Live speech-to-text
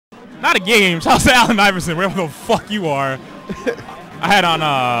Not a game. Shout out to Allen Iverson, wherever the fuck you are. I had on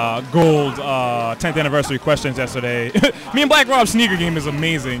gold 10th anniversary questions yesterday. Me and Black Rob's sneaker game is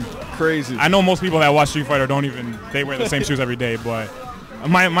amazing. Crazy. I know most people that watch Street Fighter they wear the same shoes every day, but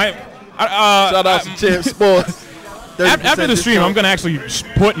shout out to Champ Sports. After the stream, I'm gonna actually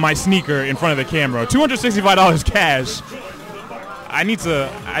put my sneaker in front of the camera. $265 cash. I need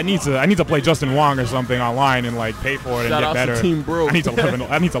to play Justin Wong or something online and like pay for it and get better. Team Bro. I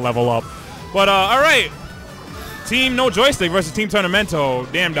need to level up. But all right, Team No Joystick versus Team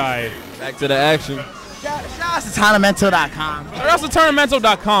Tonamento. Damn die. Back to the action. Shout out to Tonamento.com. Shout out to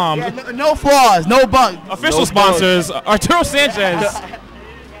Tonamento.com. Yeah, no flaws, no bugs. Official sponsors: Arturo Sanchez.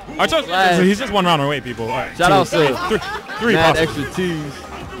 Arturo Sanchez, he's just 1 round away, people. Right, shout out to three mad extra T's.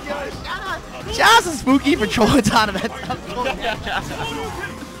 Shout out to Spooky for trolling Tonamento.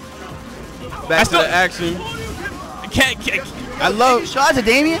 Back to the action. I love. Shout out to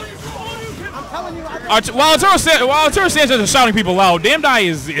Damien. While Arturo Sanchez is shouting people out, Damn Die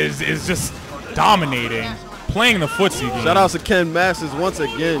is just dominating, playing the footsie game. Shout out to Ken Masters once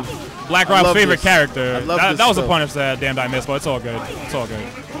again. Black Rob's favorite character. That was a punish that Damn Die missed, but it's all good. It's all good.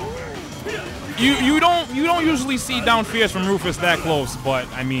 You don't usually see down fierce from Rufus that close, but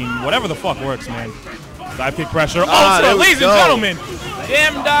I mean whatever the fuck works, man. Dive kick pressure. Ladies and gentlemen,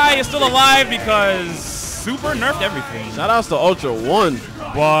 Damn Die is still alive because Super nerfed everything. Shout outs to Ultra One.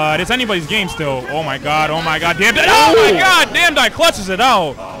 But it's anybody's game still. Oh my god, Damn Die. Oh my god, Damn Die clutches it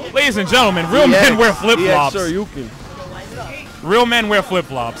out. Ladies and gentlemen, real men wear flip-flops. Real men wear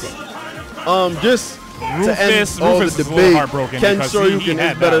flip-flops. Just Rufus is a little heartbroken because he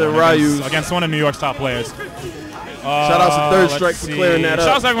had better than Ryu against one of New York's top players. Shout out to Third Strike for clearing that up.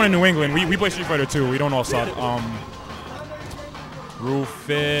 Shout out to everyone in New England. We play Street Fighter 2. We don't all suck.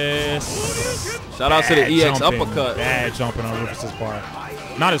 Rufus. Shout out to the EX uppercut. Bad jumping on Rufus's part.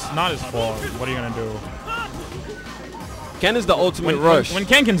 Not his fault. What are you gonna do? Ken is the ultimate rush. When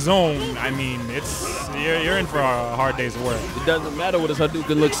Ken can zone, I mean, you're in for a hard day's work. It doesn't matter what his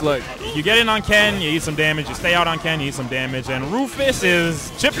Hadouken looks like. You get in on Ken, you eat some damage. You stay out on Ken, you eat some damage. And Rufus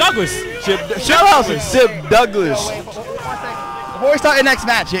is Chip Douglas. Shout out to Chip Douglas. Before we start the next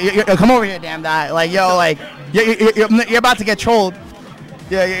match, come over here, Damn Die. Like, yo, like, you're about to get trolled.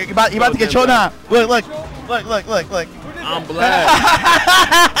 Yeah, you're about to get trolled now. Look. I'm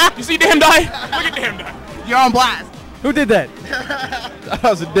black. You see Damn Die? Look at Damn Die. You're on blast. Who did that? That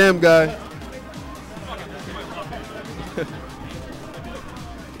was a damn guy.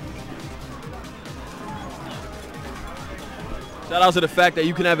 Shout out to the fact that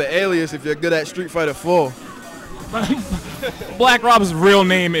you can have an alias if you're good at Street Fighter 4. Black Rob's real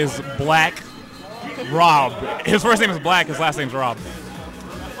name is Black Rob. His first name is Black, his last name's Rob.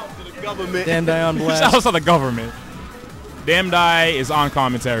 Government. Damn Die on blast. Shout out to the government. Damn Die is on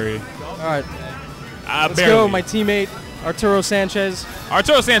commentary. All right. Let's barely. go, my teammate, Arturo Sanchez.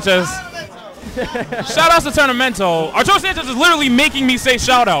 Arturo Sanchez. Shout outs to Tonamento. Arturo Sanchez is literally making me say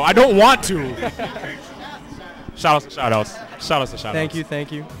shout out. I don't want to. Shout outs to shout outs. Shout outs to shout outs.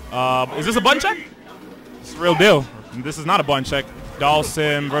 Thank you. Is this a button check? It's the real deal. This is not a button check.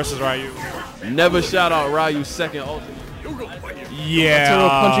 Dalsim versus Ryu. Never shout out Ryu's second ultimate. Yeah. Arturo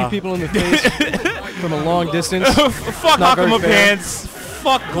punching people in the face from a long distance. Fuck Hakama Pants.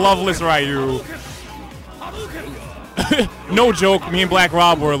 Fuck Gloveless Ryu. No joke, me and Black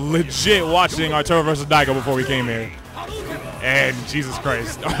Rob were legit watching Arturo versus Daigo before we came here. And Jesus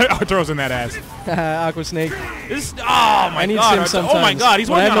Christ, Arturo's in that ass. Aqua Snake. Oh my need god, Sim sometimes. Oh my god, he's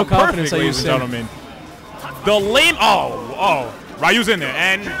When I working have on no him confidence, perfect, I ladies use and Sim. gentlemen. The lame, Ryu's in there.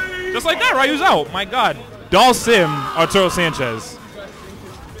 And just like that, Ryu's out. My god. Dalsim, Arturo Sanchez.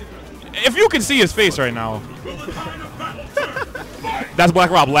 If you can see his face right now. That's Black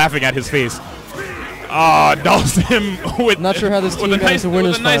Rob laughing at his face. Dalsim with Not sure how this team got nice, into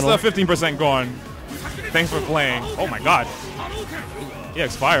winners with a nice final. 15% gone. Thanks for playing. Oh my god.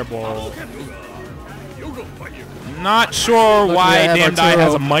 EX Fireball. Not sure why Damn Die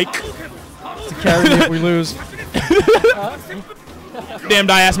has a mic. To carry me if we lose. Damn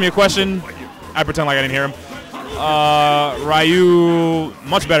Die asked me a question. I pretend like I didn't hear him. Ryu,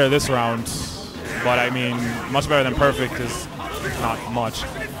 much better this round. But I mean, much better than perfect is not much.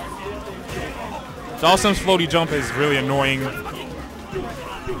 Dalsim's floaty jump is really annoying.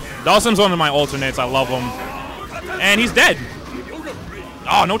 Dalsim's one of my alternates. I love him. And he's dead.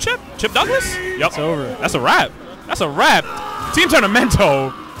 Oh, no Chip? Chip Douglas? Yep. It's over. That's a wrap. That's a wrap. Team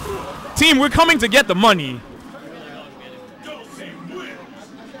Tonamento. Team, we're coming to get the money.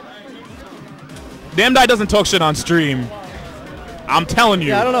 Damn Die doesn't talk shit on stream. I'm telling you.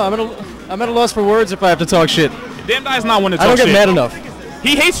 Yeah, I don't know. I'm at a loss for words if I have to talk shit. Damn Die's not one to talk I don't shit. get mad enough.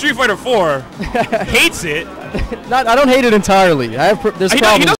 He hates Street Fighter 4. Hates it. I don't hate it entirely. There's He problems.